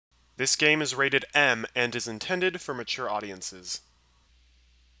This game is rated M and is intended for mature audiences.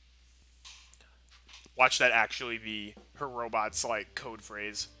 Watch that actually be her robot's, like, code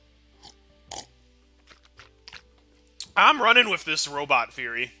phrase. I'm running with this robot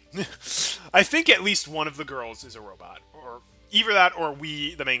theory. I think at least one of the girls is a robot. Or either that or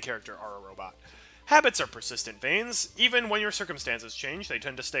we, the main character, are a robot. Habits are persistent veins. Even when your circumstances change, they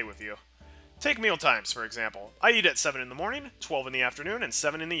tend to stay with you. Take meal times, for example. I eat at 7 in the morning, 12 in the afternoon, and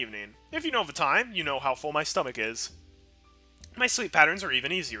 7 in the evening. If you know the time, you know how full my stomach is. My sleep patterns are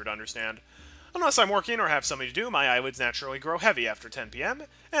even easier to understand. Unless I'm working or have something to do, my eyelids naturally grow heavy after 10 p.m.,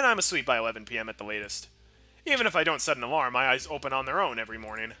 and I'm asleep by 11 p.m. at the latest. Even if I don't set an alarm, my eyes open on their own every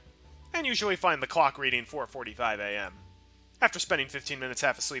morning, and usually find the clock reading 4:45 a.m. After spending 15 minutes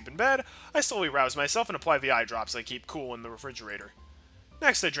half asleep in bed, I slowly rouse myself and apply the eye drops I keep cool in the refrigerator.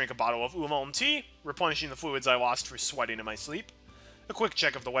 Next, I drink a bottle of oolong tea, replenishing the fluids I lost through sweating in my sleep. A quick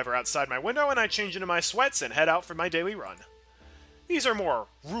check of the weather outside my window, and I change into my sweats and head out for my daily run. These are more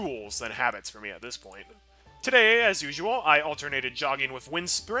rules than habits for me at this point. Today, as usual, I alternated jogging with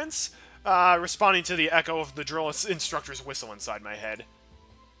wind sprints, responding to the echo of the drill instructor's whistle inside my head.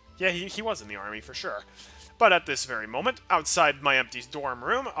 Yeah, he was in the army, for sure. But at this very moment, outside my empty dorm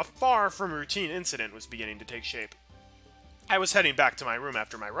room, a far-from-routine incident was beginning to take shape. I was heading back to my room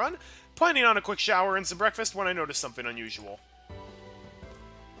after my run, planning on a quick shower and some breakfast when I noticed something unusual.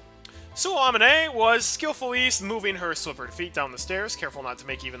 Amane was skillfully moving her slippered feet down the stairs, careful not to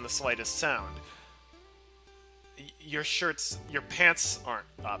make even the slightest sound. Your pants aren't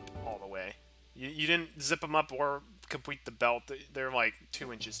up all the way. You didn't zip them up or complete the belt. They're like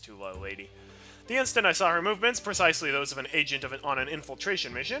 2 inches too low, lady. The instant I saw her movements, precisely those of an agent on an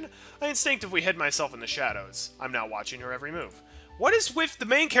infiltration mission, I instinctively hid myself in the shadows. I'm now watching her every move. What is with the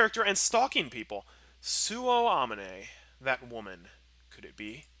main character and stalking people? Amane. That woman. Could it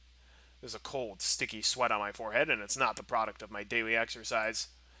be? There's a cold, sticky sweat on my forehead, and it's not the product of my daily exercise.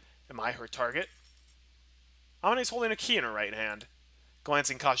 Am I her target? Amane's holding a key in her right hand.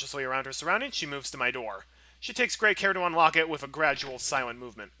 Glancing cautiously around her surroundings, she moves to my door. She takes great care to unlock it with a gradual, silent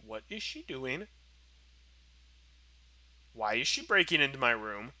movement. What is she doing? Why is she breaking into my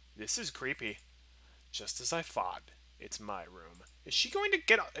room? This is creepy. Just as I thought. It's my room. Is she going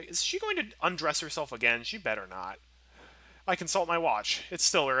to undress herself again? She better not. I consult my watch. It's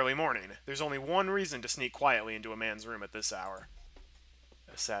still early morning. There's only one reason to sneak quietly into a man's room at this hour.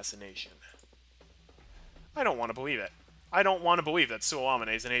 Assassination. I don't want to believe it. I don't want to believe that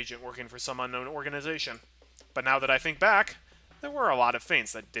Amane is an agent working for some unknown organization. But now that I think back, there were a lot of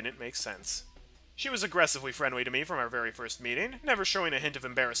feints that didn't make sense. She was aggressively friendly to me from our very first meeting, never showing a hint of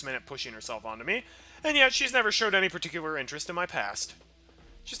embarrassment at pushing herself onto me, and yet she's never showed any particular interest in my past.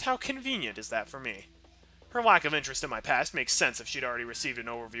 Just how convenient is that for me? Her lack of interest in my past makes sense if she'd already received an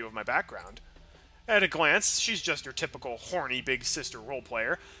overview of my background. At a glance, she's just your typical horny big sister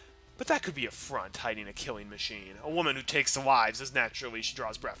roleplayer, but that could be a front hiding a killing machine. A woman who takes lives as naturally she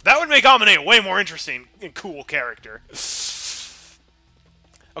draws breath. That would make Amane a way more interesting and cool character.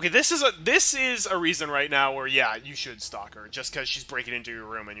 Okay, this is a reason right now where, yeah, you should stalk her, just because she's breaking into your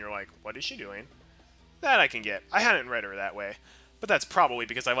room and you're like, what is she doing? That I can get. I hadn't read her that way. But that's probably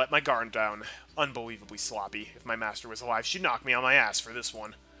because I let my guard down. Unbelievably sloppy. If my master was alive, she'd knock me on my ass for this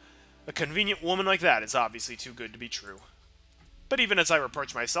one. A convenient woman like that is obviously too good to be true. But even as I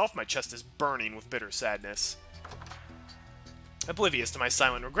reproach myself, my chest is burning with bitter sadness. Oblivious to my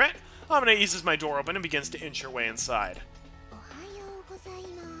silent regret, Amane eases my door open and begins to inch her way inside.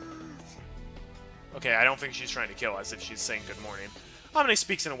 Okay, I don't think she's trying to kill us if she's saying good morning. Amane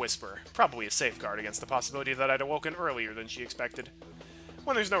speaks in a whisper, probably a safeguard against the possibility that I'd awoken earlier than she expected.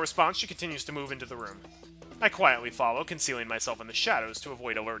 When there's no response, she continues to move into the room. I quietly follow, concealing myself in the shadows to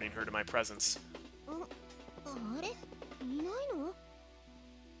avoid alerting her to my presence.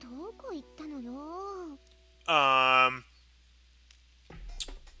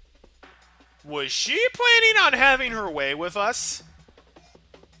 Was she planning on having her way with us?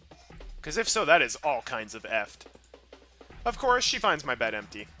 Because if so, that is all kinds of effed. Of course, she finds my bed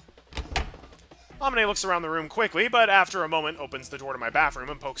empty. Amane looks around the room quickly, but after a moment opens the door to my bathroom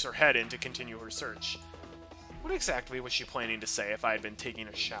and pokes her head in to continue her search. What exactly was she planning to say if I had been taking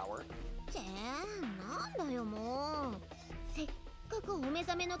a shower?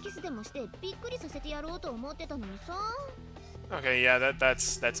 Okay, yeah,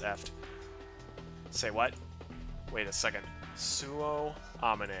 that's effed. Say what? Wait a second.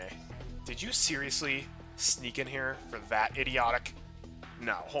 Amane. Did you seriously sneak in here for that idiotic?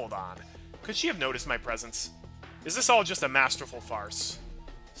 No, hold on. Could she have noticed my presence? Is this all just a masterful farce?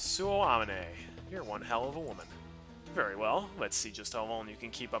 Amane, you're one hell of a woman. Very well. Let's see just how long you can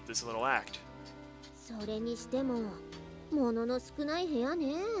keep up this little act. それにしても物の少ない部屋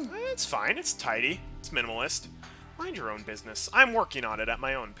ね。 It's fine. It's tidy. It's minimalist. Mind your own business. I'm working on it at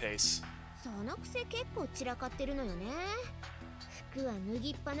my own pace. そのくせ結構散らかってるのよね。服は脱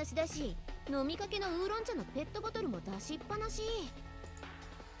ぎっぱなしだし、飲みかけのウーロン茶のペットボトルも出しっぱなし。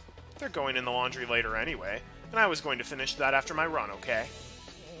 They're going in the laundry later anyway, and I was going to finish that after my run, okay?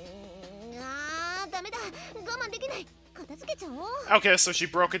 あー、ダメだ。我慢できない。片付けちゃおう。 Okay, so she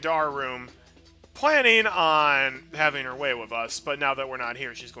broke into our room, planning on having her way with us, but now that we're not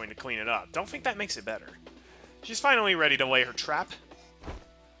here, she's going to clean it up. Don't think that makes it better. She's finally ready to lay her trap.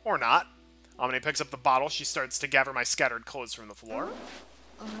 Or not. Amane picks up the bottle. She starts to gather my scattered clothes from the floor.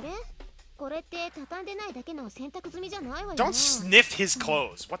 あれ？これって畳んでないだけの洗濯済みじゃないわよね。 Don't sniff his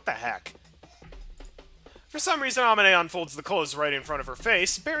clothes. What the heck? For some reason, Amane unfolds the clothes right in front of her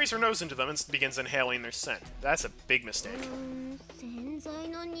face, buries her nose into them, and begins inhaling their scent. That's a big mistake. 洗剤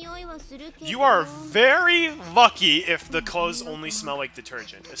の匂いはするけど。 You are very lucky if the clothes only smell like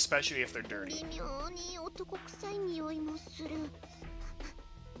detergent, especially if they're dirty. 微妙に男臭い匂いもする。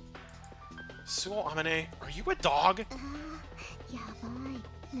 Suo Amane, are you a dog? あー、やばい。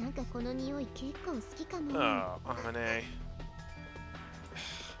なんかこの匂い結構好きかも。 Oh, Amane.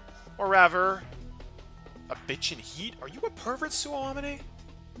 Or rather, a bitch in heat? Are you a pervert, Suo Amane?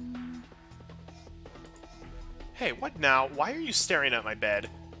 Hey, what now? Why are you staring at my bed?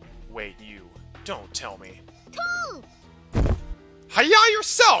 Wait, you. Don't tell me. Hiya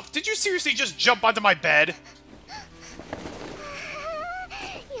yourself! Did you seriously just jump onto my bed?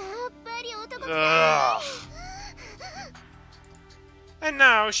 やっぱり男臭い。 Ugh. And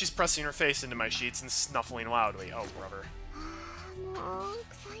now she's pressing her face into my sheets and snuffling loudly. Oh, brother. もう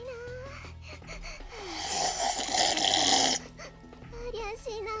臭いな。ありゃ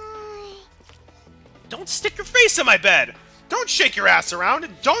しない。 Don't stick your face in my bed! Don't shake your ass around!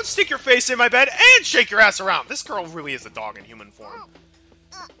 And don't stick your face in my bed and shake your ass around! This girl really is a dog in human form.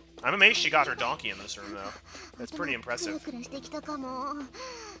 I'm amazed she got her donkey in this room, though. That's pretty impressive. クラクラしてきたかも。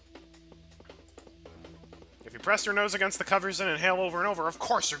 If you press your nose against the covers and inhale over and over, of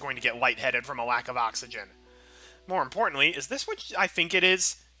course you're going to get lightheaded from a lack of oxygen. More importantly, is this what I think it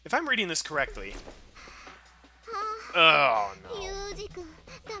is? If I'm reading this correctly... Oh, no. ユージ君、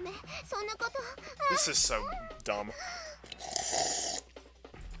ダメ。そんなこと。 This is so dumb.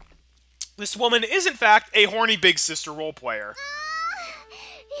 This woman is, in fact, a horny big sister role player. い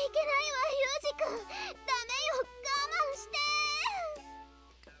けないわ、ユージ君。ダメよ、我慢して。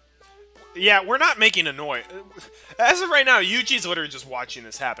 Yeah, we're not making a noise. As of right now, Yuji's literally just watching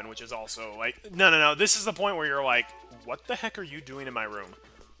this happen, which is also like, no. This is the point where you're like, what the heck are you doing in my room?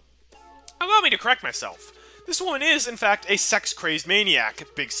 Allow me to correct myself. This woman is, in fact, a sex-crazed maniac,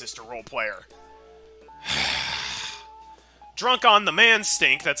 big sister role player. Drunk on the man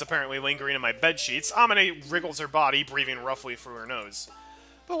stink that's apparently lingering in my bedsheets, Amane wriggles her body, breathing roughly through her nose.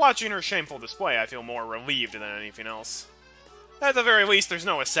 But watching her shameful display, I feel more relieved than anything else. At the very least, there's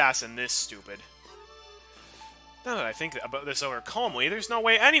no assassin this stupid. Now that I think about this over calmly, there's no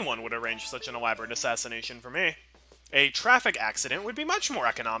way anyone would arrange such an elaborate assassination for me. A traffic accident would be much more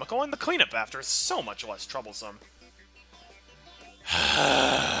economical, and the cleanup after is so much less troublesome.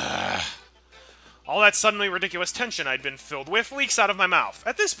 All that suddenly ridiculous tension I'd been filled with leaks out of my mouth.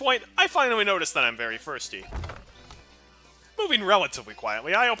 At this point, I finally notice that I'm very thirsty. Moving relatively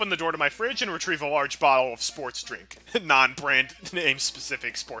quietly, I open the door to my fridge and retrieve a large bottle of sports drink. Non-brand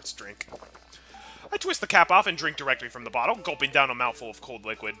name-specific sports drink. I twist the cap off and drink directly from the bottle, gulping down a mouthful of cold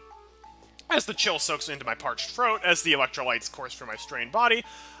liquid. As the chill soaks into my parched throat, as the electrolytes course through my strained body,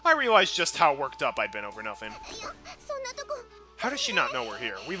 I realize just how worked up I'd been over nothing. そんなとこ。 How does she not know we're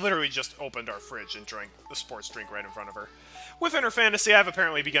here? We literally just opened our fridge and drank the sports drink right in front of her. Within her fantasy, I've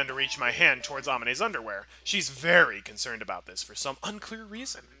apparently begun to reach my hand towards Amane's underwear. She's very concerned about this for some unclear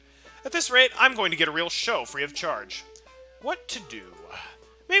reason. At this rate, I'm going to get a real show free of charge. What to do?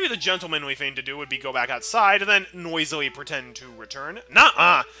 Maybe the gentlemanly thing to do would be go back outside and then noisily pretend to return.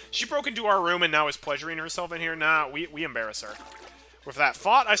 Nuh-uh! She broke into our room and now is pleasuring herself in here. Nah, we embarrass her. With that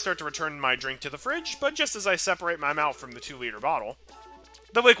thought, I start to return my drink to the fridge, but just as I separate my mouth from the 2-liter bottle,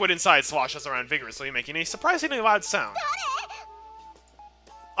 the liquid inside sloshes around vigorously, making a surprisingly loud sound.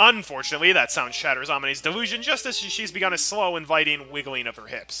 Unfortunately, that sound shatters Amane's delusion just as she's begun a slow, inviting wiggling of her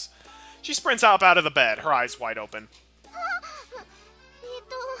hips. She sprints up out of the bed, her eyes wide open.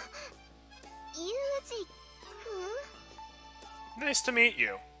 ユージ君。 Nice to meet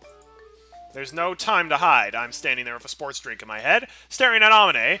you. There's no time to hide. I'm standing there with a sports drink in my head, staring at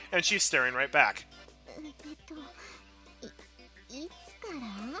Amane, and she's staring right back. いつか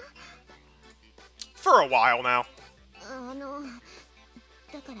ら？ For a while now. あの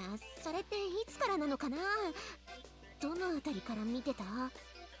だからそれっていつからなのかな。どのあたりから見てた？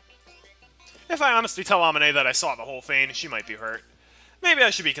 If I honestly tell Amane that I saw the whole thing, she might be hurt. Maybe I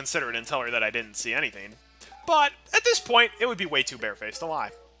should be considerate and tell her that I didn't see anything. But at this point, it would be way too barefaced to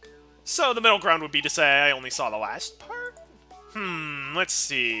lie. So the middle ground would be to say I only saw the last part? Let's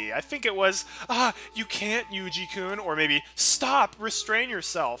see. I think it was, you can't, Yuji-kun, or maybe, stop, restrain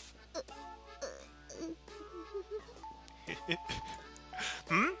yourself.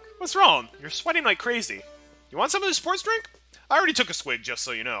 What's wrong? You're sweating like crazy. You want some of this sports drink? I already took a swig, just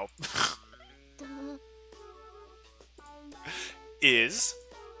so you know. Is?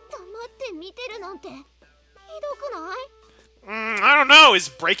 I don't know. Is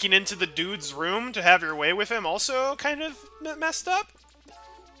breaking into the dude's room to have your way with him also kind of messed up?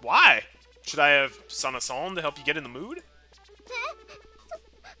 Why? Should I have Sana-san to help you get in the mood?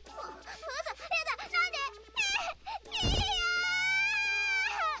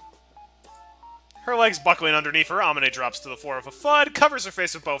 Her legs buckling underneath her, Amane drops to the floor with a thud, covers her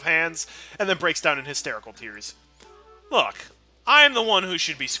face with both hands, and then breaks down in hysterical tears. Look, I'm the one who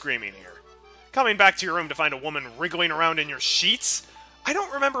should be screaming here. Coming back to your room to find a woman wriggling around in your sheets? I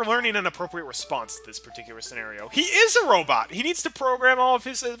don't remember learning an appropriate response to this particular scenario. He is a robot! He needs to program all of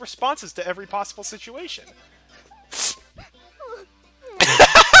his responses to every possible situation.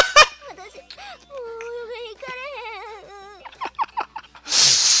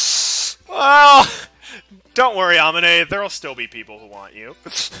 Well, don't worry, Amane. There'll still be people who want you.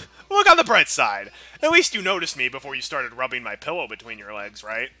 Look on the bright side. At least you noticed me before you started rubbing my pillow between your legs,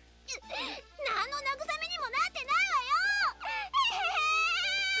 right?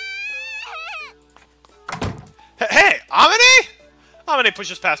 Hey, Amane! Amane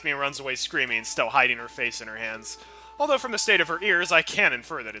pushes past me and runs away screaming, still hiding her face in her hands. Although from the state of her ears, I can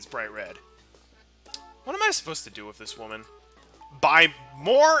infer that it's bright red. What am I supposed to do with this woman? Buy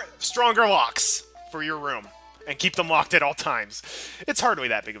more, stronger locks for your room, and keep them locked at all times. It's hardly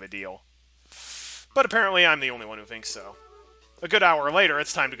that big of a deal. But apparently I'm the only one who thinks so. A good hour later,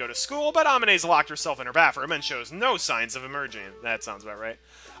 it's time to go to school, but Amane's locked herself in her bathroom and shows no signs of emerging. That sounds about right.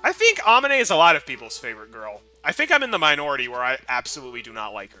 I think Amane is a lot of people's favorite girl. I think I'm in the minority where I absolutely do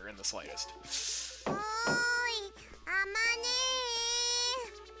not like her in the slightest.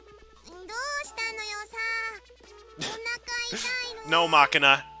 No,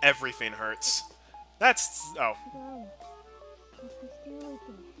 Machina. Everything hurts. That's... oh.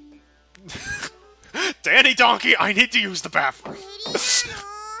 Danny Donkey, I need to use the bathroom.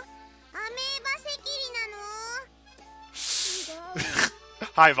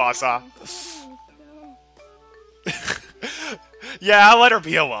 Hi, Vasa. Yeah, let her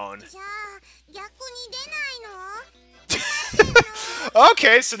be alone.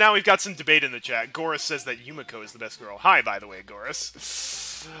 Okay, so now we've got some debate in the chat. Goris says that Yumiko is the best girl. Hi, by the way,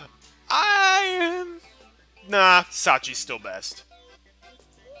 Goris. Nah, Sachi's still best.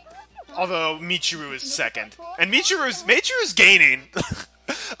 Although Michiru is second. And Michiru's gaining.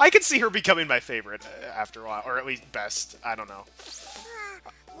 I can see her becoming my favorite after a while. Or at least best. I don't know.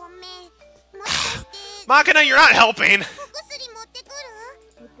 Machina, you're not helping!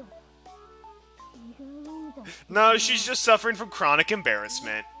 No, she's just suffering from chronic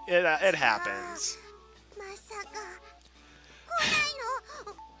embarrassment. It happens.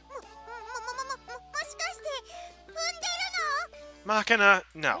 Machina,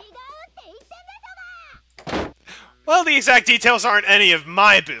 no. Well, the exact details aren't any of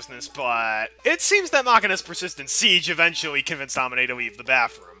my business, but it seems that Machina's persistent siege eventually convinced Amane to leave the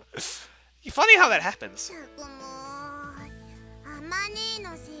bathroom. Funny how that happens.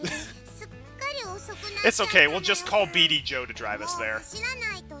 It's okay, we'll just call BD Joe to drive us there.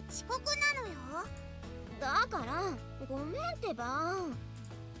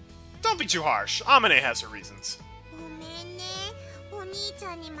 Don't be too harsh. Amane has her reasons.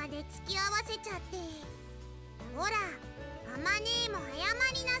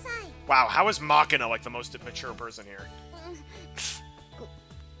 Wow, how is Machina like the most mature person here?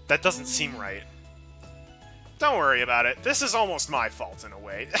 That doesn't seem right. Don't worry about it. This is almost my fault in a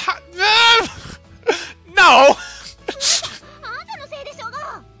way. No! No!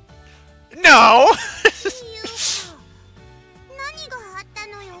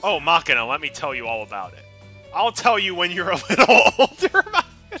 Oh, Machina, let me tell you all about it. I'll tell you when you're a little older.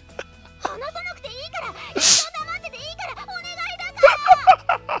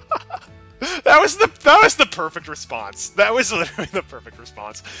 That was the perfect response. That was literally the perfect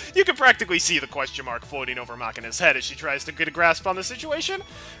response. You can practically see the question mark floating over Machina's head as she tries to get a grasp on the situation.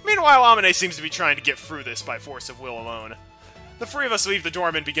 Meanwhile, Amane seems to be trying to get through this by force of will alone. The three of us leave the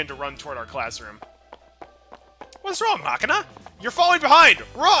dorm and begin to run toward our classroom. What's wrong, Makina? You're falling behind!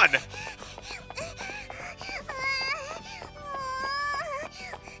 Run!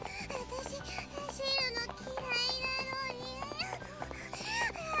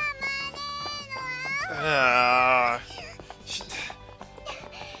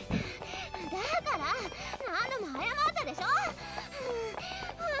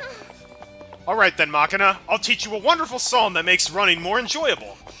 Alright then, Makina. I'll teach you a wonderful song that makes running more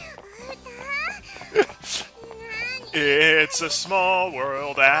enjoyable. It's a small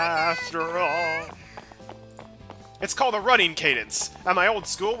world after all. It's called a running cadence. At my old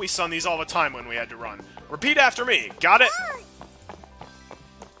school, we sung these all the time when we had to run. Repeat after me. Got it?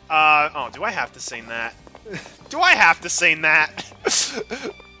 Oh, do I have to sing that? Do I have to sing that?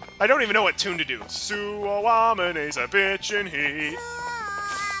 I don't even know what tune to do. Amane's a bitch in heat.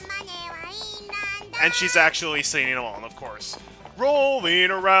 And she's actually singing along, of course.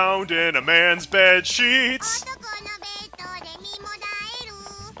 Rolling around in a man's bed sheets.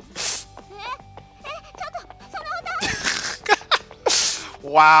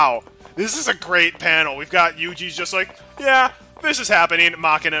 Wow. This is a great panel. We've got Yuji's just like, yeah, this is happening.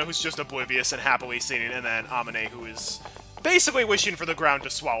 Makina, who's just oblivious and happily singing. And then Amane, who is basically wishing for the ground to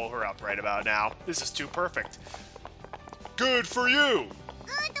swallow her up right about now. This is too perfect. Good for you!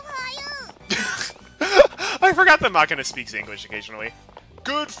 Good for you! I forgot that Makina speaks English occasionally.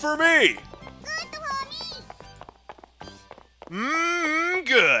 Good for me! Good for me!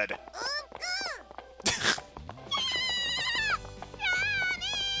 Good.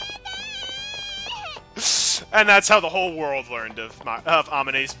 And that's how the whole world learned of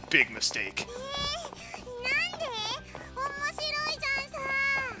Amane's big mistake.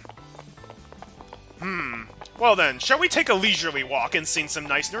 Well then, shall we take a leisurely walk and sing some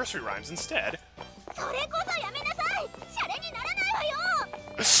nice nursery rhymes instead?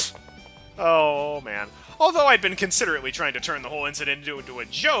 Oh, man. Although I'd been considerately trying to turn the whole incident into a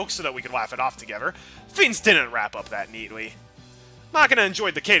joke so that we could laugh it off together, things didn't wrap up that neatly. Makina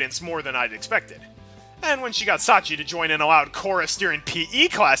enjoyed the cadence more than I'd expected. And when she got Sachi to join in a loud chorus during PE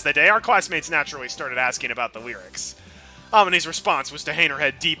class that day, our classmates naturally started asking about the lyrics. Amane's response was to hang her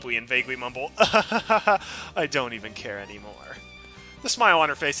head deeply and vaguely mumble, I don't even care anymore. The smile on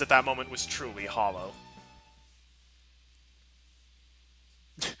her face at that moment was truly hollow.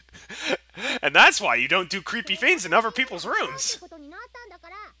 And that's why you don't do creepy things in other people's rooms.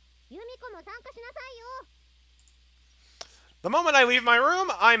 The moment I leave my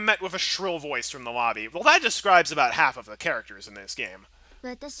room, I'm met with a shrill voice from the lobby. Well, that describes about half of the characters in this game.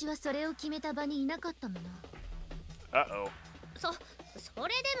 Uh-oh.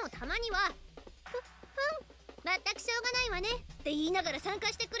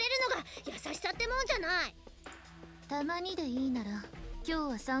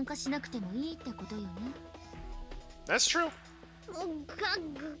 That's true.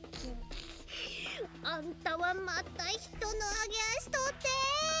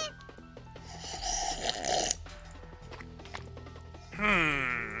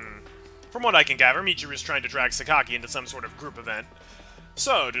 From what I can gather, Michiru is trying to drag Sakaki into some sort of group event.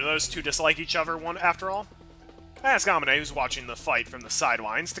 So, do those two dislike each other after all? I ask Amane, who's watching the fight from the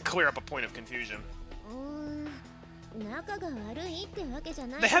sidelines, to clear up a point of confusion.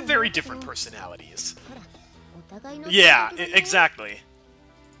 They have very different personalities. Yeah, exactly.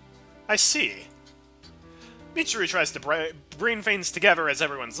 I see. Michiru tries to bring things together as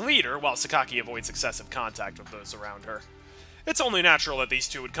everyone's leader, while Sakaki avoids excessive contact with those around her. It's only natural that these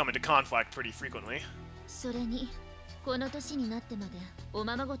two would come into conflict pretty frequently.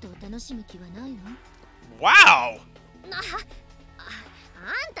 Wow!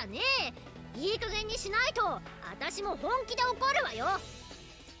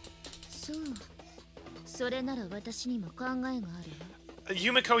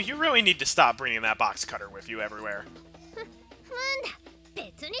 Yumiko, you really need to stop bringing that box cutter with you everywhere.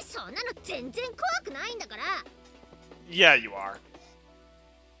 Yeah, you are.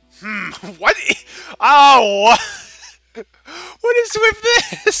 What? Oh! What is with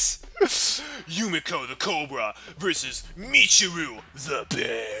this? Yumiko the Cobra versus Michiru the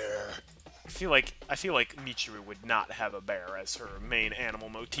Bear. I feel like Michiru would not have a bear as her main animal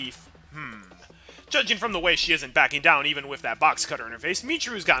motif. Judging from the way she isn't backing down even with that box cutter in her face,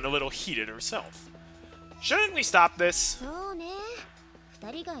 Michiru's gotten a little heated herself. Shouldn't we stop this?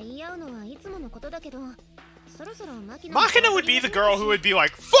 Makina would be the girl who would be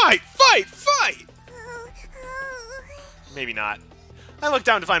like, fight, fight, fight! Maybe not. I look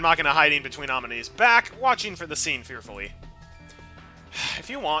down to find Makina hiding between Amane's back, watching for the scene fearfully. If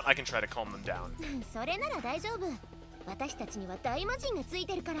you want, I can try to calm them down.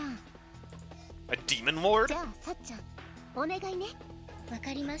 A demon lord? じゃあさっちゃんお願いね。わ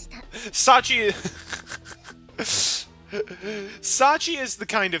かりました。 Sachi Sachi is the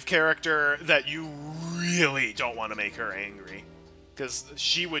kind of character that you really don't want to make her angry. Because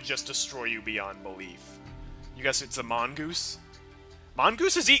she would just destroy you beyond belief. You guess it's a mongoose?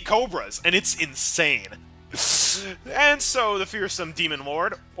 Mongooses eat cobras, and it's insane. And so the fearsome demon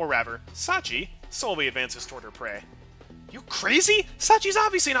lord, or rather, Sachi, slowly advances toward her prey. You crazy? Sachi's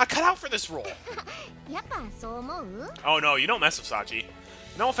obviously not cut out for this role. やっぱそう思う？ Oh no, you don't mess with Sachi.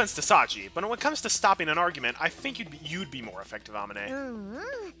 No offense to Sachi, but when it comes to stopping an argument, I think you'd be more effective, Amane.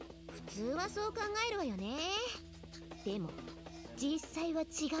 普通はそう考えるわよね。でも実際は違っ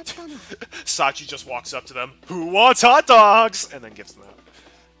たの。Sachi just walks up to them. Who wants hot dogs? And then gives them out.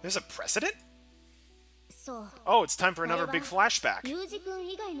 There's a precedent? そう。 Oh, it's time for another big flashback. ユージ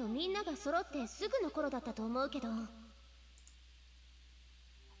君以外のみんなが揃ってすぐの頃だったと思うけど、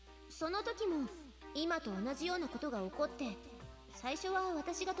その時も今と同じようなことが起こって、最初は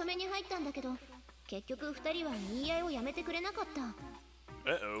私が止めに入ったんだけど、結局二人は言い合いをやめてくれなかった。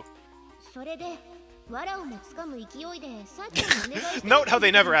Uh-oh. それで藁をもつかむ勢いでさっちゃんにお願いして。 Note how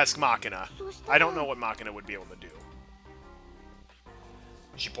they never ask Machina. I don't know what Machina would be able to do.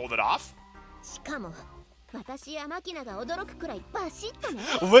 She pulled it off? しかも私やマキナが驚くくらいバシッとね。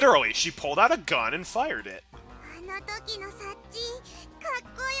 Literally, she pulled out a gun and fired it. あの時のサッチかっ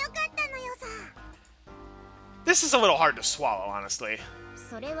こよかったのよさ。 This is a little hard to swallow, honestly.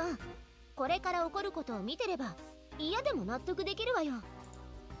 それはこれから起こることを見てれば嫌でも納得できるわよ。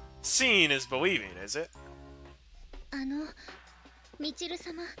 Seeing is believing, is it? ミチル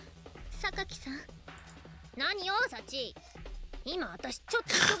様、榊さん。何よサチ。今私ちょっと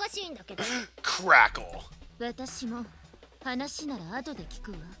忙しいんだけど。Crackle. 私も話なら後で聞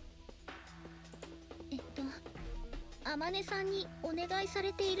くわ。アマネさんにお願いさ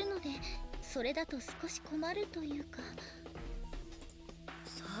れているので、それだと少し困るというか。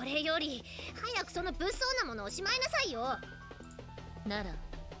それより早くその物騒なものをしまいなさいよ。なら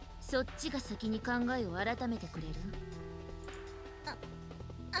そっちが先に考えを改めてくれる？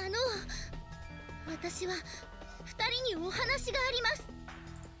私は二人にお話があります。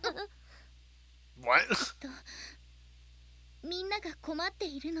What? みんなが困って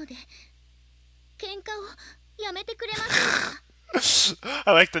いるので喧嘩をやめてくれますか？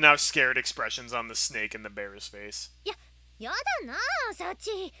 I like the now scared expressions on the snake and the bear's face. やだなあ、サ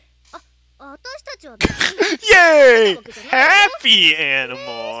チ。私たちはYay! Happy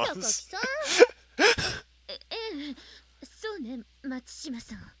animals! そうね、松島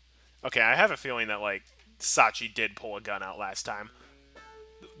さん。 Okay, I have a feeling that, like, Sachi did pull a gun out last time.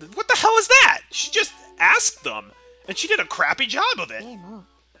 What the hell is that? She just asked them, and she did a crappy job of it. でも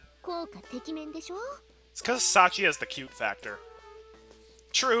効果てきめんでしょ？ It's because Sachi has the cute factor.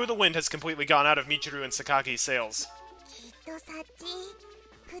 True, the wind has completely gone out of Michiru and Sakaki's sails. きっとサチ、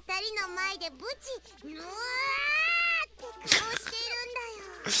二人の前でブチぬわーって顔してる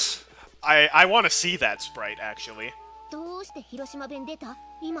んだよ。 I want to see that sprite, actually. どうして広島弁出た？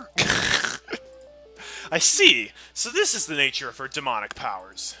今。I see. So this is the nature of her demonic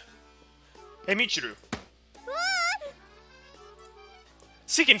powers. Hey, Michiru.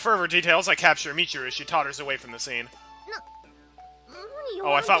 Seeking further details, I capture Michiru as she totters away from the scene.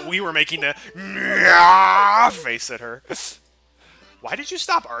 Oh, I thought we were making the face at her. Why did you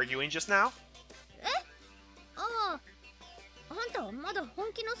stop arguing just now?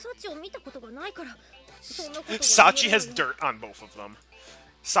 Sachi has dirt on both of them.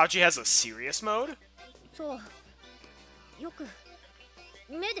 Sachi has a serious mode? そう。よく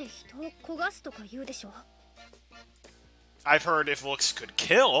目で人を焦がすとか言うでしょ。 I've heard if looks could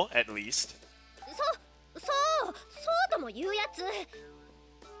kill, at least. そうとも言うやつ。サ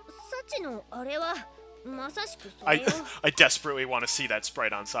チのあれはまさしくそれよ。 I desperately want to see that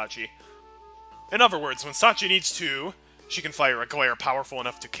sprite on Sachi. In other words, when Sachi needs to, she can fire a glare powerful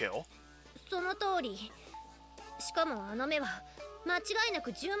enough to kill. その通り。しかもあの目は間違いな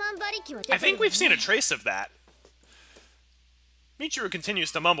く10万馬力は出てる。 I think we've seen a trace of that. Michiru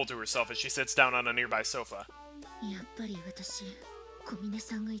continues to mumble to herself as she sits down on a nearby sofa. やっぱり私、小峰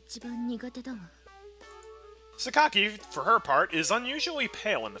さんが一番苦手だわ。 Sakaki, for her part, is unusually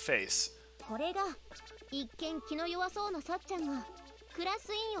pale in the face. これが一見気の弱そうなさっちゃんがクラ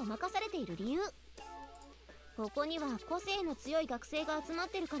ス委員を任されている理由。ここには個性の強い学生が集まっ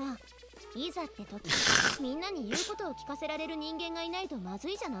てるから、いざって時みんなに言うことを聞かせられる人間がいないとまず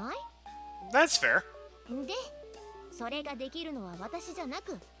いじゃない？ That's fair. で、それができるのは私じゃな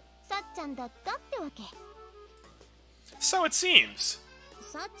くさっちゃんだったってわけ。 So it seems.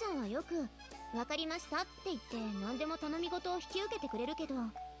 さっちゃんはよく分かりましたって言って何でも頼み事を引き受けてくれるけど、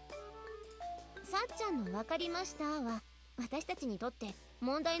さっちゃんの分かりましたは私たちにとって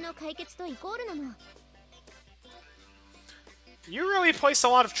問題の解決とイコールなの。 You really place a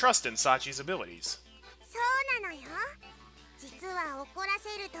lot of trust in Sachi's abilities. そうなのよ。実は怒ら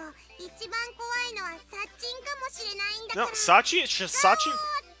せると一番怖いのはサッチンかもしれないんだから。 No, Sachi, it's just Sachi.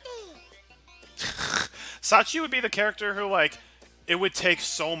 Sachi would be the character who, like, it would take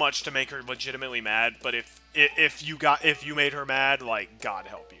so much to make her legitimately mad, but if you made her mad, like, God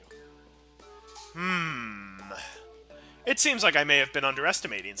help you. It seems like I may have been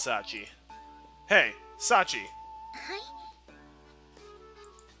underestimating Sachi. Hey, Sachi.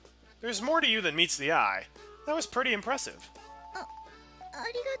 There's more to you than meets the eye. That was pretty impressive. あ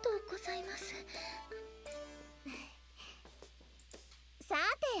りがとうございます。さ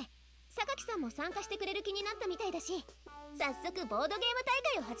て、榊さんも参加してくれる気になったみたいだし、早速ボードゲーム大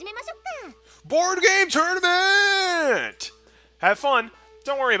会を始めましょうか。 Board game tournament! Have fun.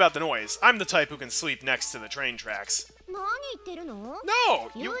 Don't worry about the noise. I'm the type who can sleep next to the train tracks. 何言ってるの？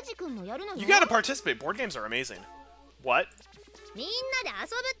 No! ユージ君もやるのよ。 You gotta participate. Board games are amazing. What? みんなで遊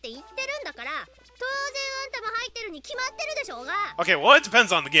ぶって言ってるんだから、当然あんたも入ってるに決まってるでしょうが。 Okay, well, it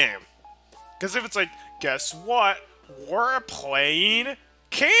depends on the game. Because if it's like, guess what? We're playing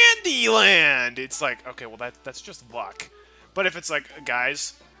Candyland! It's like, okay, well, that's just luck. But if it's like,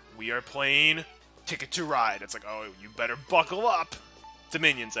 guys, we are playing Ticket to Ride, it's like, oh, you better buckle up.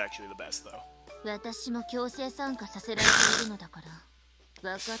 Dominion's actually the best, though. 私も強制参加させられているのだから、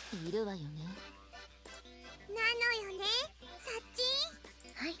分かっているわよね。なのよね、サッチ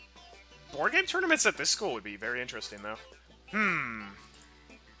ン。はい。 Board game tournaments at this school would be very interesting, though.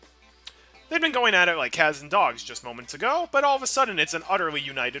 They'd been going at it like cats and dogs just moments ago, but all of a sudden it's an utterly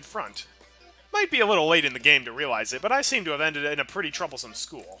united front. Might be a little late in the game to realize it, but I seem to have ended in a pretty troublesome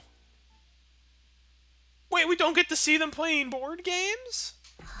school. Wait, we don't get to see them playing board games?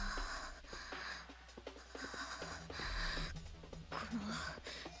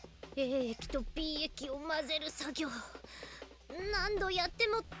 A 液と B 液を混ぜる作業、何度やって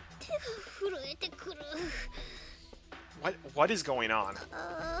も手が震えてくる。 What is going on?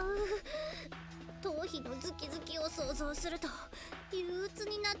 頭皮のズキズキを想像すると憂鬱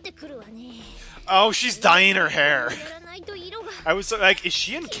になってくるわね。 Oh, she's dyeing her hair. やらないと色が I was like, is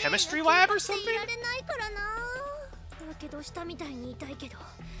she in chemistry lab or something? やれないからな。だけどしたみたいに痛いけど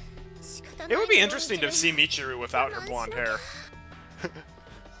仕方ない。 It would be interesting to see Michiru without her blonde hair.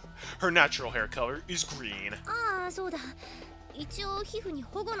 Her natural hair color is green. ああ、そうだ。一応皮膚に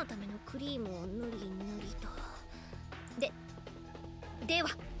保護のためのクリームを塗り塗りと。では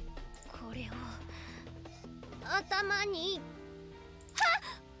これを頭に。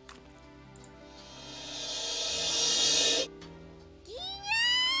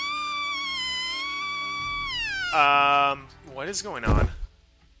What is going on?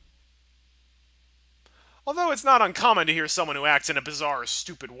 Although it's not uncommon to hear someone who acts in a bizarre,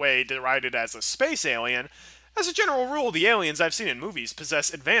 stupid way derided as a space alien, as a general rule, the aliens I've seen in movies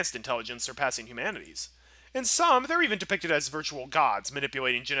possess advanced intelligence surpassing humanity's. In some, they're even depicted as virtual gods,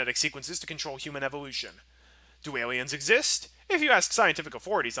 manipulating genetic sequences to control human evolution. Do aliens exist? If you ask scientific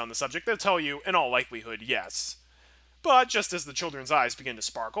authorities on the subject, they'll tell you, in all likelihood, yes. But just as the children's eyes begin to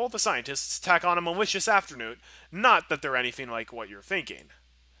sparkle, the scientists tack on a malicious afternoon, not that they're anything like what you're thinking.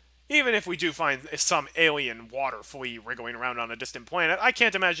 Even if we do find some alien water flea wriggling around on a distant planet, I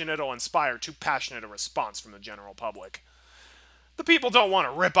can't imagine it'll inspire too passionate a response from the general public. The people don't want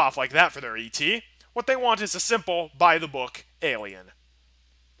to rip off like that for their ET. What they want is a simple, by-the-book alien.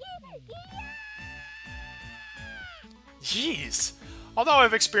 Jeez. Although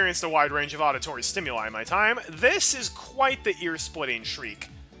I've experienced a wide range of auditory stimuli in my time, this is quite the ear-splitting shriek.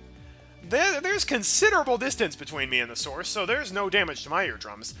 There's considerable distance between me and the source, so there's no damage to my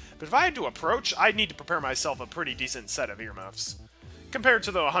eardrums, but if I had to approach, I'd need to prepare myself a pretty decent set of earmuffs. Compared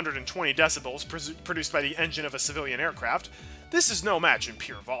to the 120 decibels produced by the engine of a civilian aircraft, this is no match in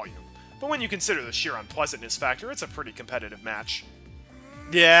pure volume. But when you consider the sheer unpleasantness factor, it's a pretty competitive match.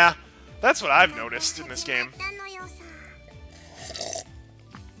 Yeah, that's what I've noticed in this game.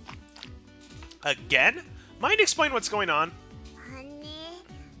 Again? Mind explain what's going on?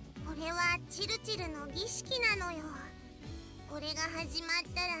 これはチルチルの儀式なのよ。これが始まっ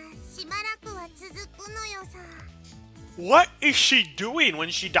たらしばらくは続くのよさ。 What is she doing when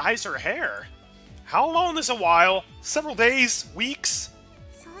she dyes her hair? How long is a while? Several days? Weeks?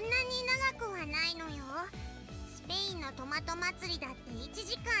 そんなに長くはないのよ。スペインのトマト祭りだって1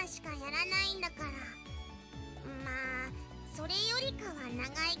時間しかやらないんだから。まあ、それよりかは長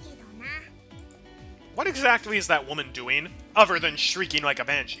いけどな。 What exactly is that woman doing, other than shrieking like a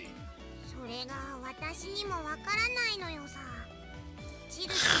banshee? それが私にもわからないのよさ。チ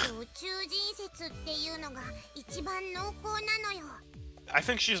ルチル宇宙中人説っていうのが一番濃厚なのよ。 I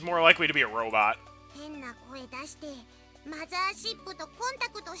think she's more likely to be a robot. 変な声出してマザーシップとコンタ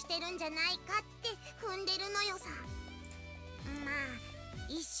クトしてるんじゃないかって踏んでるのよさ。まあ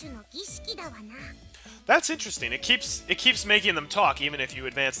一種の儀式だわな。 That's interesting. It keeps making them talk even if you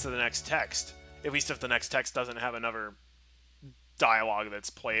advance to the next text. At least if the next text doesn't have another dialogue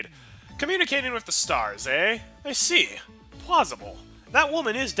that's played. Communicating with the stars, eh? I see. Plausible. That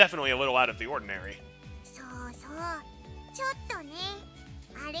woman is definitely a little out of the ordinary. そうそう、ちょっとね、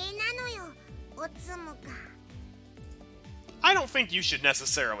あれなのよ、おつむか。 I don't think you should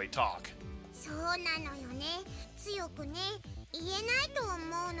necessarily talk. そうなのよね、強くね、言えないと思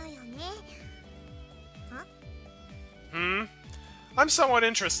うのよね。 I'm somewhat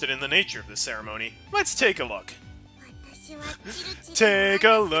interested in the nature of this ceremony. Let's take a look. 私はチルチル Take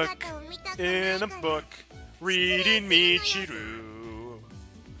a の look 姿を見たくない in a から book, reading Michiru.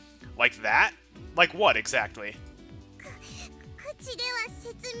 Like that? Like what exactly? 口では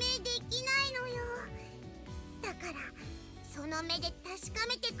説明できないのよ。だからその目で確か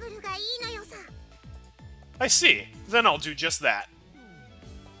めてくるがいいのよさ。 I see. Then I'll do just that.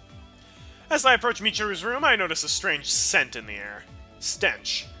 As I approach Michiru's room, I notice a strange scent in the air.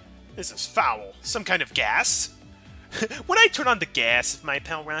 Stench. This is foul. Some kind of gas? Would I turn on the gas if my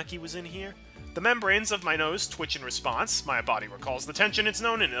pal Rocky was in here? The membranes of my nose twitch in response. My body recalls the tension it's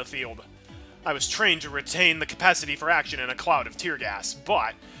known in the field. I was trained to retain the capacity for action in a cloud of tear gas,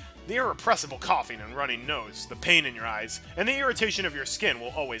 but the irrepressible coughing and running nose, the pain in your eyes, and the irritation of your skin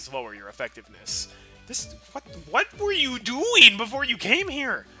will always lower your effectiveness. What were you doing before you came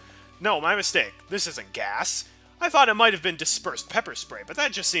here? No, my mistake. This isn't gas. I thought it might have been dispersed pepper spray, but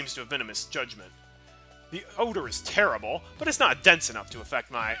that just seems to have been a misjudgment. The odor is terrible, but it's not dense enough to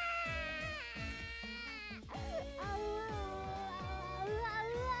affect my...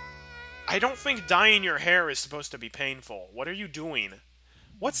 I don't think dyeing your hair is supposed to be painful. What are you doing?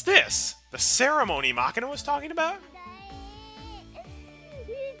 What's this? The ceremony Makina was talking about?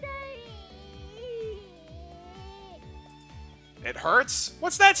 It hurts?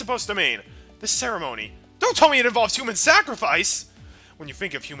 What's that supposed to mean? The ceremony. Don't tell me it involves human sacrifice! When you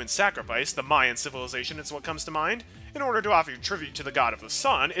think of human sacrifice, the Mayan civilization is what comes to mind. In order to offer tribute to the god of the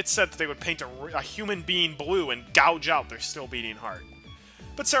sun, it's said that they would paint a human being blue and gouge out their still-beating heart.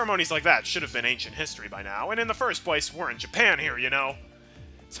 But ceremonies like that should have been ancient history by now, and in the first place, we're in Japan here, you know.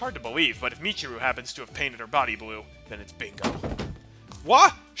 It's hard to believe, but if Michiru happens to have painted her body blue, then it's bingo.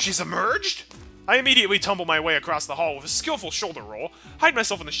 What? She's emerged? I immediately tumble my way across the hall with a skillful shoulder roll, hide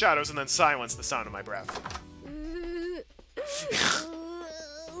myself in the shadows, and then silence the sound of my breath.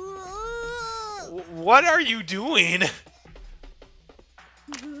 What are you doing?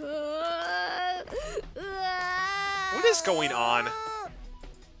 What is going on?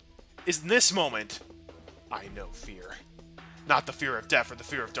 In this moment, I know fear. Not the fear of death or the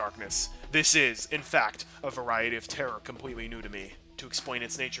fear of darkness. This is, in fact, a variety of terror completely new to me. To explain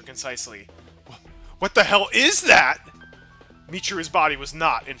its nature concisely, what the hell is that? Michiru's body was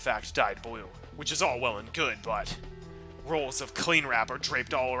not, in fact, dyed blue, which is all well and good, but... rolls of clean wrap are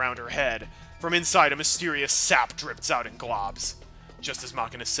draped all around her head. From inside, a mysterious sap drips out in globs. Just as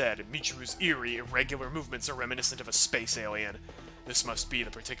Makina said, Michiru's eerie, irregular movements are reminiscent of a space alien. This must be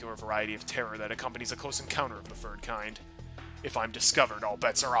the particular variety of terror that accompanies a close encounter of the third kind. If I'm discovered, all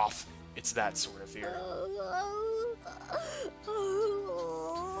bets are off. It's that sort of fear.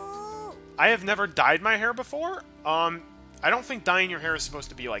 I have never dyed my hair before. I don't think dyeing your hair is supposed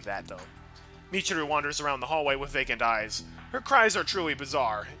to be like that, though. Michiru wanders around the hallway with vacant eyes. Her cries are truly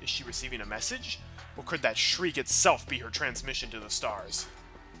bizarre. Is she receiving a message? Or could that shriek itself be her transmission to the stars?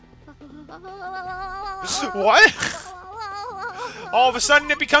 What? All of a sudden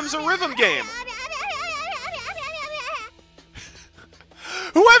it becomes a rhythm game!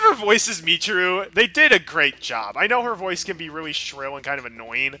 Whoever voices Michiru, they did a great job. I know her voice can be really shrill and kind of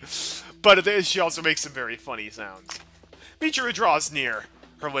annoying, but she also makes some very funny sounds. Michiru draws near.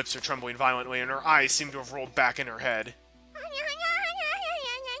 Her lips are trembling violently, and her eyes seem to have rolled back in her head.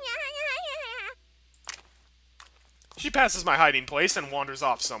 She passes my hiding place and wanders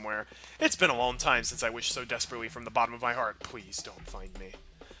off somewhere. It's been a long time since I wished so desperately from the bottom of my heart, please don't find me.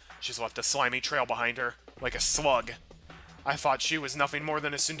 She's left a slimy trail behind her, like a slug. I thought she was nothing more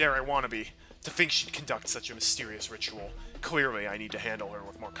than a tsundere wannabe. To think she'd conduct such a mysterious ritual. Clearly, I need to handle her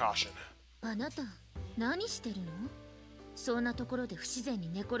with more caution. あなた、何してるの？そんなところで不自然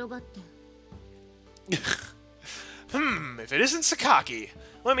に寝転がって。If it isn't Sakaki,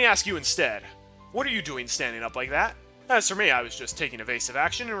 let me ask you instead. What are you doing standing up like that? As for me, I was just taking evasive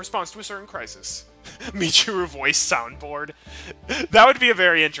action in response to a certain crisis. Michiru voice soundboard. That would be a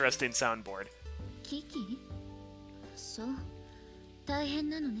very interesting soundboard. キキそう大変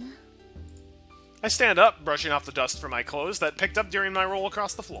なのね I stand up, brushing off the dust from my clothes that picked up during my roll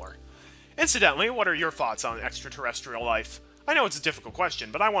across the floor. Incidentally, what are your thoughts on extraterrestrial life? I know it's a difficult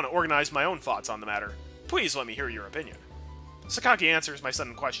question, but I want to organize my own thoughts on the matter. Please let me hear your opinion. Sakaki answers my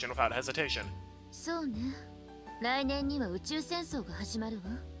sudden question without hesitation. そうね来年には宇宙戦争が始まるわ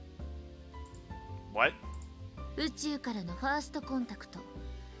What? 宇宙からのファーストコンタクト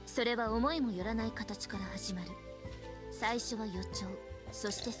それは思いもよらない形から始まる最初は予兆そ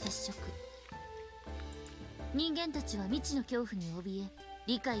して接触人間たちは未知の恐怖に怯え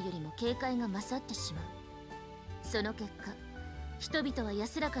理解よりも警戒が勝ってしまうその結果人々は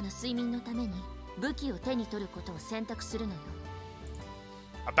安らかな睡眠のために武器を手に取ることを選択するのよ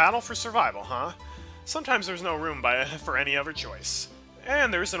A battle for survival, huh? Sometimes there's no room for any other choice.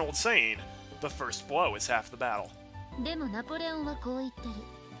 And there's an old saying, the first blow is half the battle. でもナポレオンはこう言ってる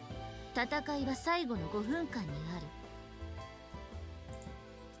戦いは最後の5分間にある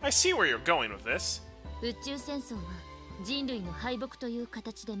I see where you're going with this. 宇宙戦争は人類の敗北という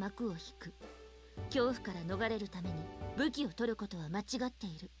形で幕を引く恐怖から逃れるために武器を取ることは間違って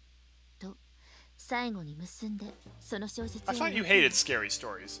いると最後に結んでその小説を I thought you hated scary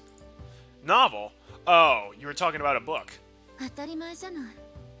stories. Novel? Oh, you were talking about a book. 当たり前じゃない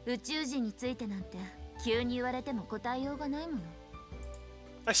宇宙人についてなんて急に言われても答えようがないもの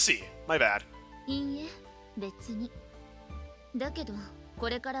I see. My bad. いいえ別にだけどこ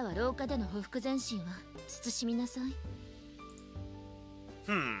れからは廊下での匍匐前進は慎みなさい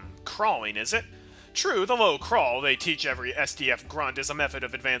Crawling, is it? True, the low crawl they teach every SDF grunt is a method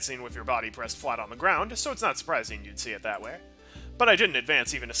of advancing with your body pressed flat on the ground, so it's not surprising you'd see it that way. But I didn't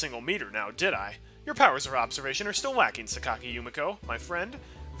advance even a single meter now, did I? Your powers of observation are still lacking, Sakaki Yumiko, my friend.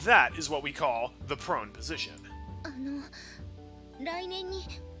 That is what we call the prone position. 来年に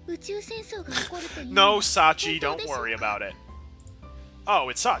宇宙戦争が起こるという No, Sachi, don't worry about it. Oh,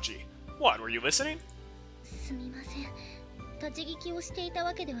 it's Sachi. What, were you listening? すみません立ち聞きをしていた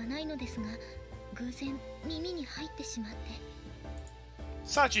わけではないのですが偶然耳に入ってしまって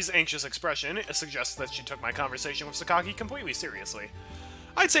Sachi's anxious expression suggests that she took my conversation with Sakaki completely seriously.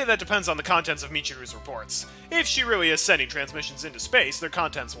 I'd say that depends on the contents of Michiru's reports. If she really is sending transmissions into space, their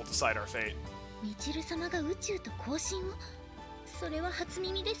contents will decide our fate. ミチル様が宇宙と交信をそれは初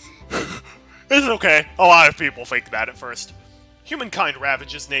耳です It's okay. A lot of people think that at first. Humankind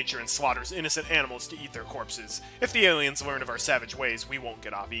ravages nature and slaughters innocent animals to eat their corpses. If the aliens learn of our savage ways, we won't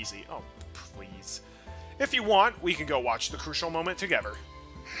get off easy. Oh, please. If you want, we can go watch the crucial moment together.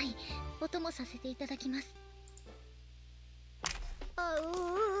 はいお供させていただきます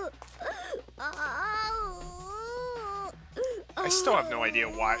I still have no idea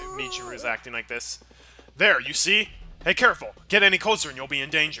why Michiru is acting like this. There, you see? Hey, careful. Get any closer and you'll be in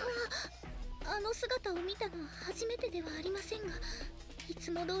danger. あの姿を見たのは初めてではありませんがい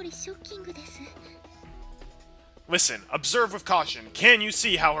つも通りショッキングです Listen, observe with caution. Can you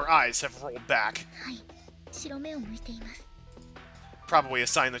see how her eyes have rolled back? はい白目を向いています Probably a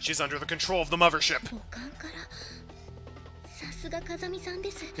sign that she's under the control of the mothership. 母艦からさすが風見さんで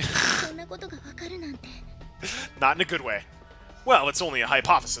すそんなことがわかるなんて Not in a good way. Well, it's only a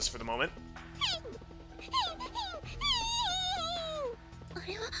hypothesis for the moment. あ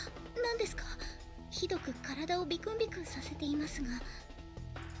れは何ですかひどく体をビクンビクンさせていますが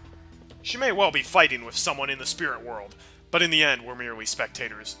She may well be fighting with someone in the spirit world, but in the end, we're merely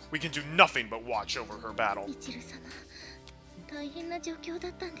spectators. We can do nothing but watch over her battle. ミチル様大変な状況だ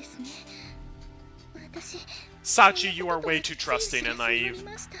ったんですね私 Sachi, you are way too trusting and naive.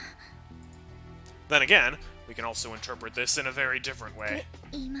 Then again, we can also interpret this in a very different way.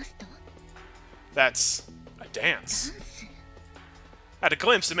 言いますと That's a dance. At a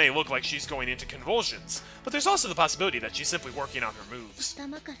glimpse, it may look like she's going into convulsions, but there's also the possibility that she's simply working on her moves.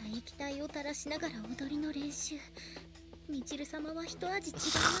 頭から液体を垂らしながら踊りの練習ミチル様は一味違いま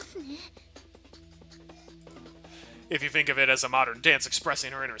すね If you think of it as a modern dance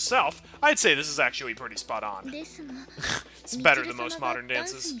expressing her inner self, I'd say this is actually pretty spot on. ですが It's better than most modern ダン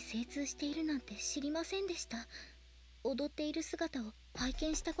ス dances. に精通しているなんて知りませんでした踊っている姿を拝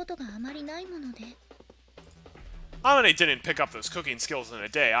見したことがあまりないもので Amane didn't pick up those cooking skills in a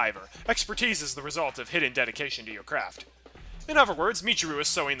day either. Expertise is the result of hidden dedication to your craft. In other words, Michiru is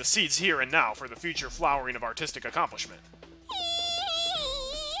sowing the seeds here and now for the future flowering of artistic accomplishment.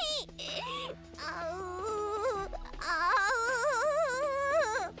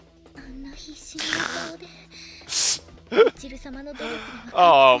 あんな必死な顔でミチル様の努力に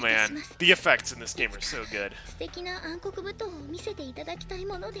は Oh 感謝いたし man, ます the effects in this game are so good. 素敵な暗黒舞踏を見せていただきたい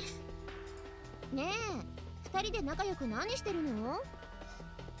ものですねえ、二人で仲良く何してるの？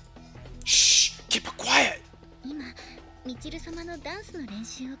 Shh! Keep it quiet! 今みちる様のダンスの練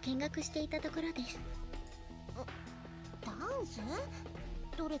習を見学していたところです。ダンス？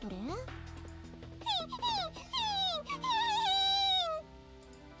どれどれ？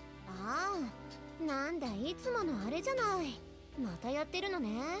ああ、なんだいつものあれじゃない。またやってるのね。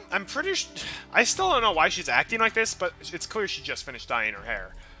I'm pretty I still don't know why she's acting like this, but it's clear she just finished dyeing her hair.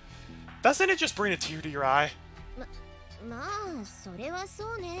 Doesn't it just bring a tear to your eye? まあ、それは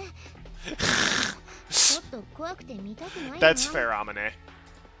そうね。ちょっと怖くて見たくないな。That's fair, Amane.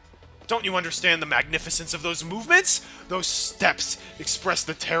 Don't you understand the magnificence of those movements? Those steps express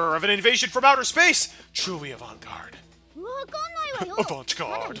the terror of an invasion from outer space! Truly avant-garde. わかんないわよ。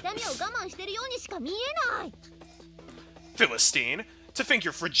 Avant-garde. まだ痛みを我慢してるようにしか見えない。Philistine, to think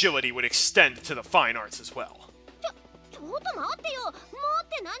your fragility would extend to the fine arts as well. ちょっと待ってよ。持っ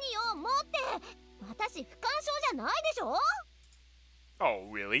て何よ、持って。私、不干渉じゃないでしょ。 Oh,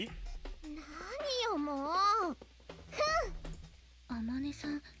 really? 何よ、もう。あまねさ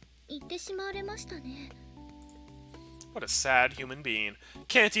ん、言ってしまわれましたね。What a sad human being.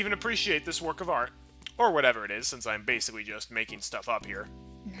 Can't even appreciate this work of art. Or whatever it is, since I'm basically just making stuff up here.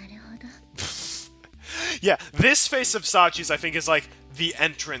 なるほど。Yeah, this face of Sachi's, I think, is like the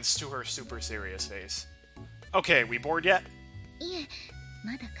entrance to her super serious face. Okay, we bored yet? いえ、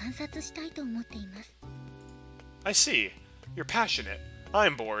まだ観察したいと思っています。I see. You're passionate.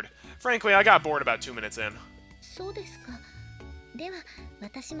 I'm bored. Frankly, I got bored about 2 minutes in. そうですか。では、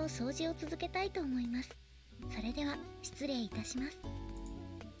私も掃除を続けたいと思います。それでは、失礼いたします。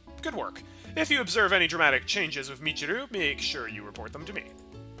Good work. If you observe any dramatic changes with Michiru, make sure you report them to me.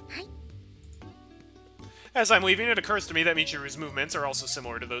 はい。 As I'm leaving, it occurs to me that Michiru's movements are also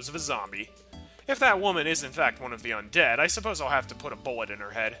similar to those of a zombie. If that woman is in fact one of the undead, I suppose I'll have to put a bullet in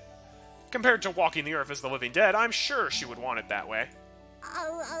her head. Compared to walking the earth as the living dead, I'm sure she would want it that way.